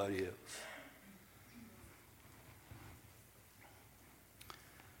from nobody else.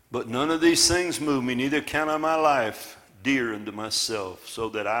 But none of these things move me, neither count I my life dear unto myself, so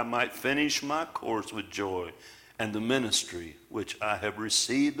that I might finish my course with joy and the ministry which I have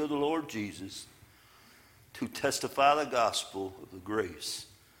received of the Lord Jesus, to testify the gospel of the grace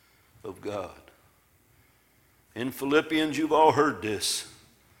of God. In Philippians, you've all heard this.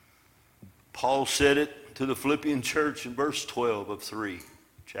 Paul said it to the Philippian church in verse 12 of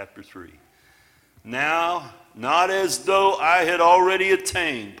chapter 3. Now, not as though I had already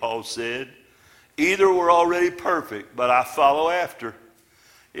attained, Paul said, either were already perfect, but I follow after,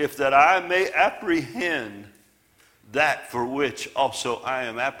 if that I may apprehend that for which also I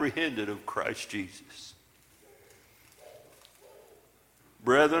am apprehended of Christ Jesus.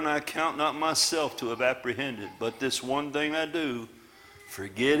 Brethren, I count not myself to have apprehended, but this one thing I do,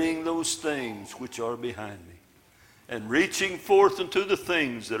 forgetting those things which are behind me, and reaching forth unto the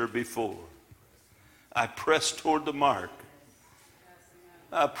things that are before, I press toward the mark.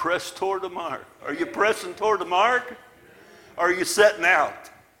 I press toward the mark. Are you pressing toward the mark? Or are you setting out?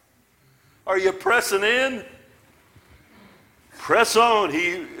 Are you pressing in? Press on.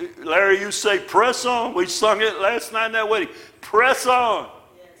 Larry, you say press on. We sung it last night in that wedding. Press on.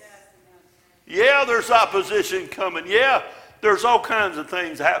 Yeah, there's opposition coming. Yeah, there's all kinds of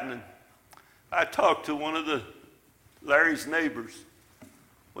things happening. I talked to one of Larry's neighbors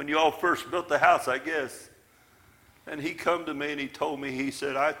when you all first built the house, I guess. And he come to me and he told me, he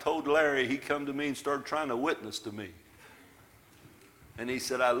said, I told Larry, he come to me and started trying to witness to me. And he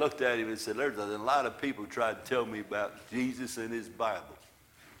said, I looked at him and said, there's a lot of people tried to tell me about Jesus and his Bible.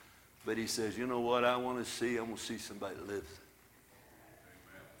 But he says, you know what I want to see? I want to see somebody that lives.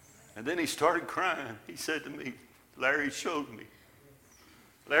 And then he started crying. He said to me, Larry showed me.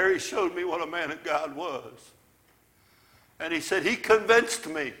 Larry showed me what a man of God was. And he said, he convinced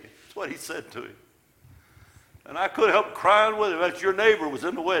me. That's what he said to him. And I couldn't help crying with him. That's your neighbor was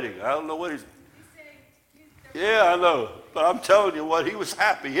in the wedding. I don't know what he's... Yeah, I know. But I'm telling you what, he was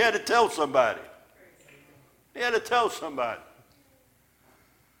happy. He had to tell somebody. He had to tell somebody.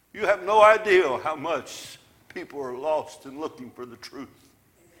 You have no idea how much people are lost and looking for the truth.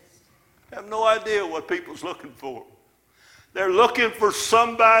 You have no idea what people's looking for. They're looking for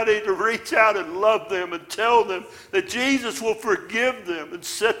somebody to reach out and love them and tell them that Jesus will forgive them and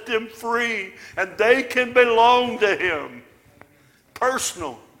set them free and they can belong to Him.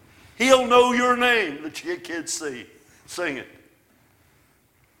 Personal. He'll know your name. The kids sing it.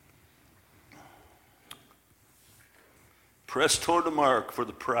 Press toward the mark for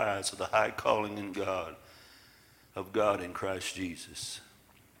the prize of the high calling in God, of God in Christ Jesus.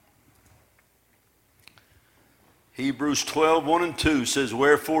 Hebrews 12, 1 and 2 says,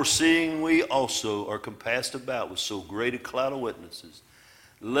 wherefore, seeing we also are compassed about with so great a cloud of witnesses,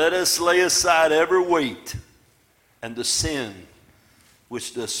 let us lay aside every weight and the sin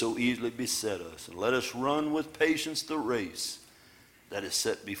which does so easily beset us, and let us run with patience the race that is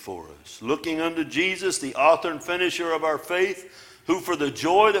set before us, looking unto Jesus, the author and finisher of our faith, who for the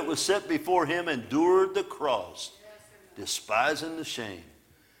joy that was set before Him endured the cross, despising the shame,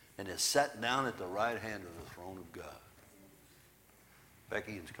 and is sat down at the right hand of the throne of God.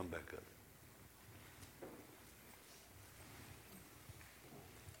 Becky, come back up.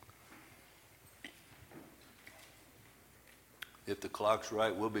 If the clock's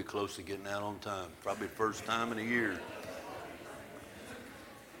right, we'll be close to getting out on time. Probably first time in a year.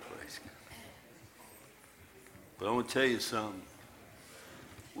 But I want to tell you something.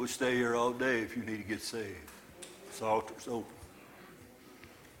 We'll stay here all day if you need to get saved. This altar's open.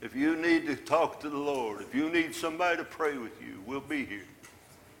 If you need to talk to the Lord, if you need somebody to pray with you, we'll be here.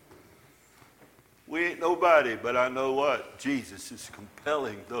 We ain't nobody, but I know what? Jesus is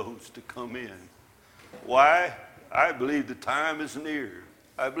compelling those to come in. Why? I believe the time is near.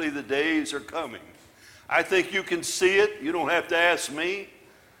 I believe the days are coming. I think you can see it. You don't have to ask me.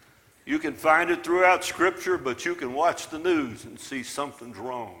 You can find it throughout Scripture, but you can watch the news and see something's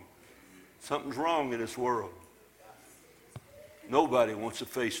wrong. Something's wrong in this world. Nobody wants to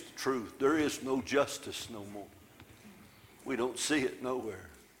face the truth. There is no justice no more. We don't see it nowhere.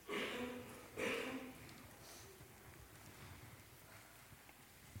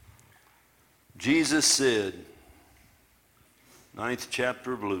 Jesus said, 9th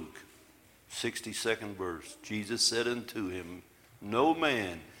chapter of Luke, 62nd verse. Jesus said unto him, no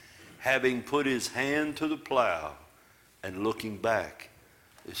man, having put his hand to the plow and looking back,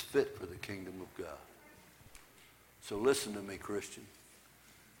 is fit for the kingdom of God. So listen to me, Christian.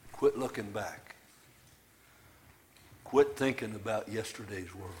 Quit looking back. Quit thinking about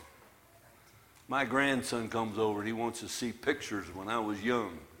yesterday's world. My grandson comes over and he wants to see pictures when I was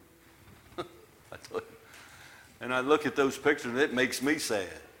young. I tell you. And I look at those pictures and it makes me sad.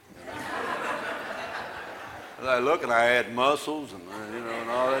 And I look and I had muscles and and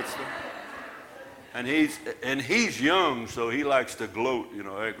all that stuff. And he's young, so he likes to gloat.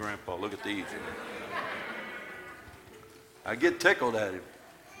 Hey, Grandpa, look at these. I get tickled at him,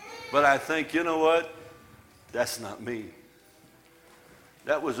 but I think, you know what? That's not me.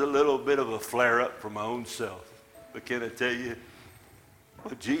 That was a little bit of a flare-up for my own self. But can I tell you,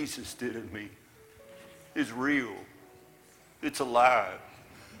 what Jesus did in me is real. It's alive.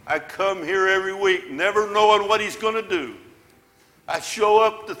 I come here every week never knowing what he's going to do. I show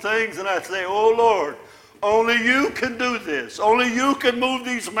up to things and I say, oh, Lord, only you can do this. Only you can move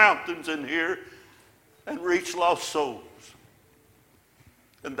these mountains in here and reach lost souls.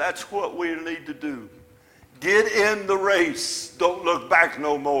 And that's what we need to do. Get in the race. Don't look back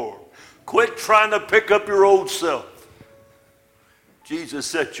no more. Quit trying to pick up your old self. Jesus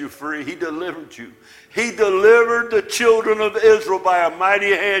set you free. He delivered you. He delivered the children of Israel by a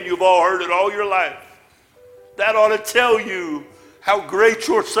mighty hand. You've all heard it all your life. That ought to tell you how great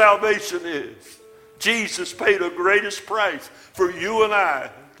your salvation is. Jesus paid the greatest price for you and I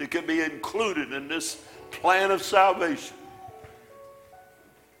that can be included in this plan of salvation.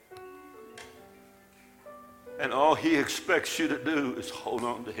 And all he expects you to do is hold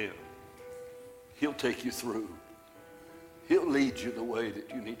on to him. He'll take you through. He'll lead you the way that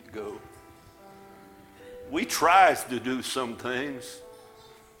you need to go. We try to do some things.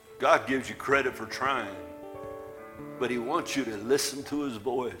 God gives you credit for trying. But he wants you to listen to his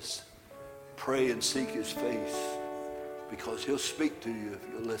voice. Pray and seek his face. Because he'll speak to you if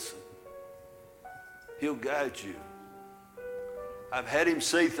you listen. He'll guide you. I've had him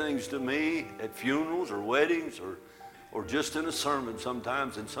say things to me at funerals or weddings or just in a sermon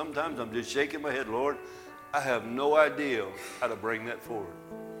sometimes. And sometimes I'm just shaking my head, Lord, I have no idea how to bring that forward.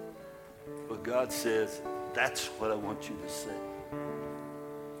 But God says, that's what I want you to say.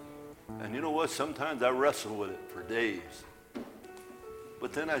 And you know what? Sometimes I wrestle with it for days.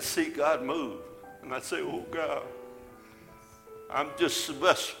 But then I see God move. And I say, oh, God, I'm just a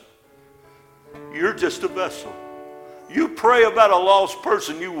vessel. You're just a vessel. You pray about a lost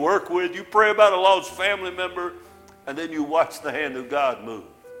person you work with. You pray about a lost family member. And then you watch the hand of God move.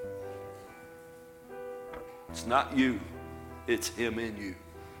 It's not you. It's him in you.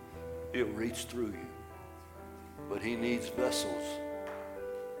 He'll reach through you. But he needs vessels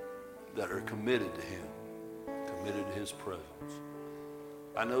that are committed to him, committed to his presence.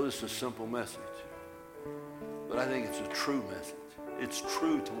 I know this is a simple message, but I think it's a true message. It's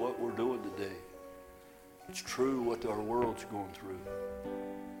true to what we're doing today. It's true what our world's going through.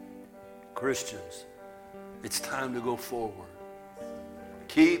 Christians, it's time to go forward.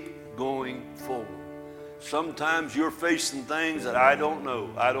 Keep going forward. Sometimes you're facing things that I don't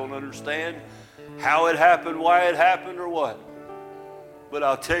know. I don't understand how it happened, why it happened, or what. But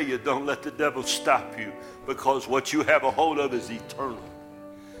I'll tell you, don't let the devil stop you, because what you have a hold of is eternal.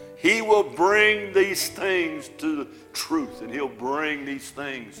 He will bring these things to the truth, and he'll bring these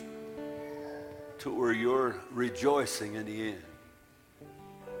things to where you're rejoicing in the end.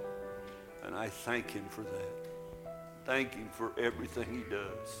 And I thank him for that. Thank him for everything he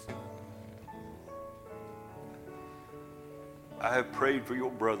does. I have prayed for your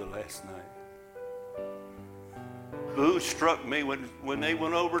brother last night. Boo struck me when they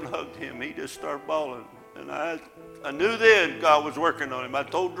went over and hugged him. He just started bawling. And I knew then God was working on him. I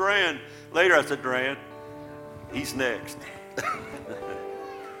told Duran, later I said, Duran, he's next.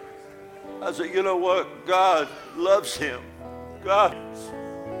 I said, you know what? God loves him. God is.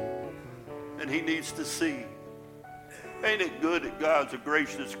 And he needs to see. Ain't it good that God's a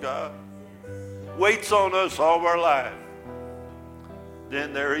gracious God? Waits on us all of our life.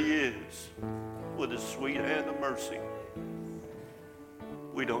 Then there he is with his sweet hand of mercy.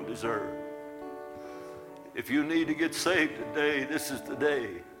 We don't deserve. If you need to get saved today, this is the day.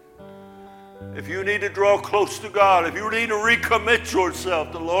 If you need to draw close to God, if you need to recommit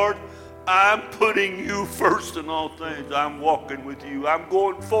yourself to the Lord, I'm putting you first in all things. I'm walking with you. I'm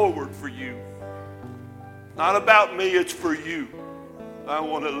going forward for you. Not about me, it's for you. I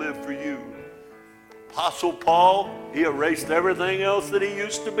want to live for you. Apostle Paul, he erased everything else that he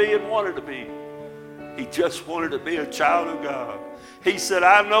used to be and wanted to be. He just wanted to be a child of God. He said,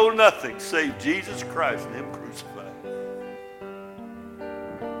 I know nothing save Jesus Christ and Him crucified.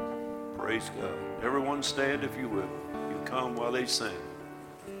 Praise God. Everyone stand if you will. You come while they sing.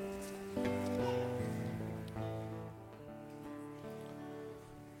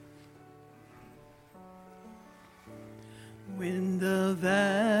 When the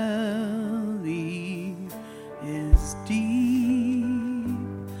valley is deep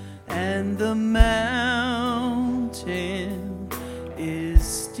and the mountain is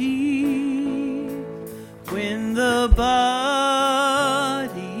steep, when the body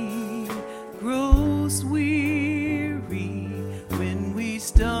grows weary, when we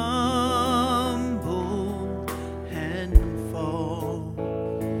stumble and fall,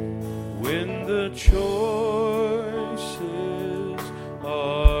 When the choices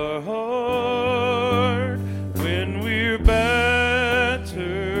are hard, when we're battered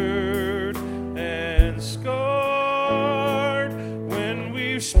and scarred, when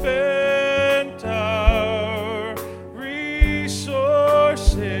we've spent our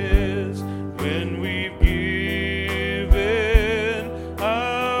resources, when we've given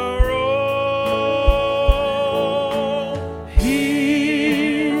our all,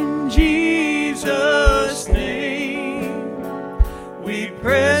 in Jesus' name we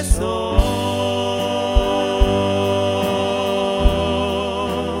press on.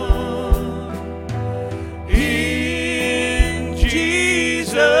 In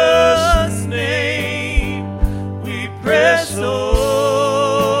Jesus' name we press on.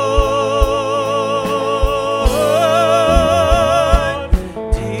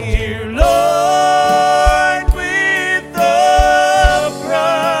 Dear Lord, with the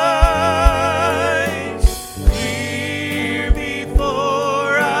prize clear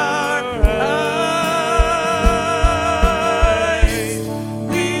before our eyes,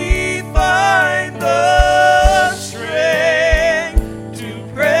 we find the strength to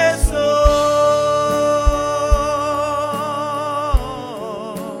press on.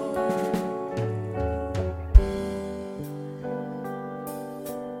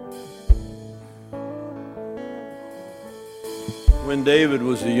 When David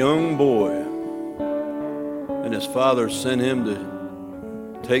was a young boy and his father sent him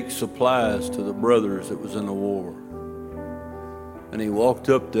to take supplies to the brothers that was in the war, and he walked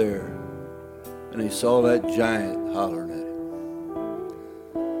up there and he saw that giant hollering at him.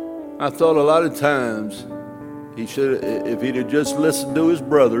 I thought a lot of times he should, if he'd have just listened to his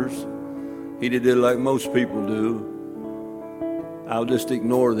brothers, he'd have did like most people do. I'll just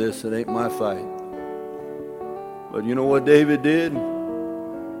ignore this, it ain't my fight. But you know what David did?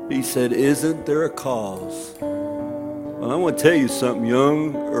 He said, isn't there a cause? Well, I want to tell you something,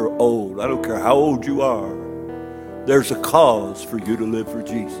 young or old. I don't care how old you are. There's a cause for you to live for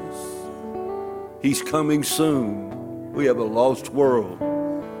Jesus. He's coming soon. We have a lost world.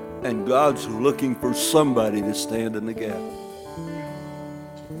 And God's looking for somebody to stand in the gap.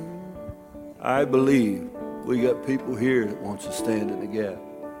 I believe we got people here that wants to stand in the gap.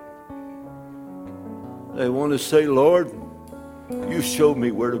 They want to say, Lord, you showed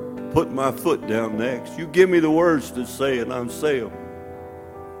me where to put my foot down next. You give me the words to say and I'll say them.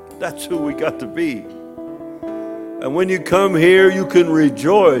 That's who we got to be. And when you come here, you can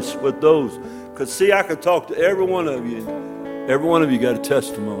rejoice with those. Because see, I could talk to every one of you. Every one of you got a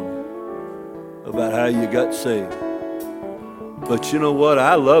testimony about how you got saved. But you know what?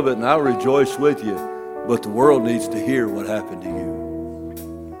 I love it and I'll rejoice with you. But the world needs to hear what happened to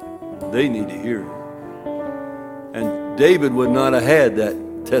you. They need to hear it. And David would not have had that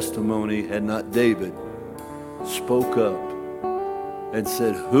testimony had not David spoke up and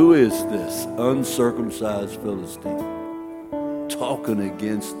said, who is this uncircumcised Philistine talking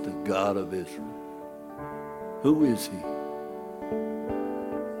against the God of Israel? Who is he?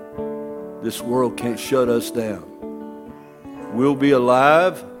 This world can't shut us down. We'll be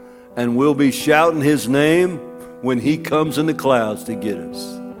alive and we'll be shouting his name when he comes in the clouds to get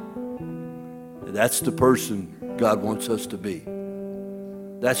us. That's the person God wants us to be.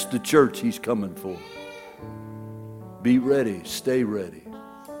 That's the church he's coming for. Be ready. Stay ready.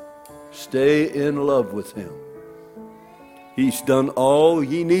 Stay in love with him. He's done all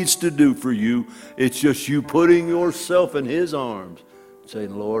he needs to do for you. It's just you putting yourself in his arms,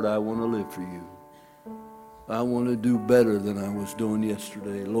 saying, Lord, I want to live for you. I want to do better than I was doing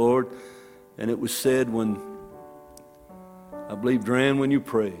yesterday, Lord. And it was said when, I believe, Dran, when you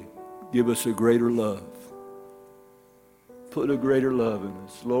pray, give us a greater love. Put a greater love in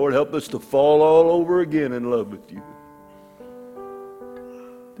us. Lord, help us to fall all over again in love with you.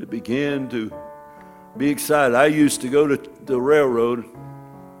 To begin to be excited. I used to go to the railroad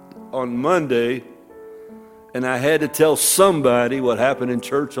on Monday And I had to tell somebody what happened in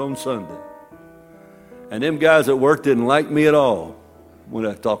church on Sunday. And them guys at work didn't like me at all when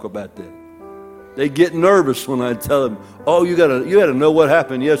I talk about that. They get nervous when I tell them, oh, you gotta know what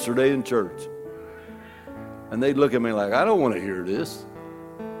happened yesterday in church. And they'd look at me like, I don't want to hear this.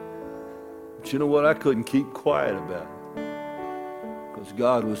 But you know what? I couldn't keep quiet about it. Because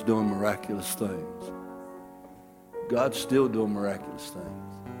God was doing miraculous things. God's still doing miraculous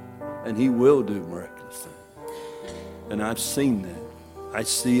things. And He will do miraculous things. And I've seen that. I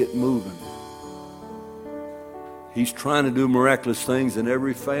see it moving. He's trying to do miraculous things in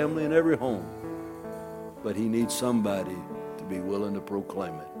every family and every home. But He needs somebody to be willing to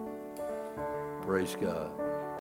proclaim it. Praise God.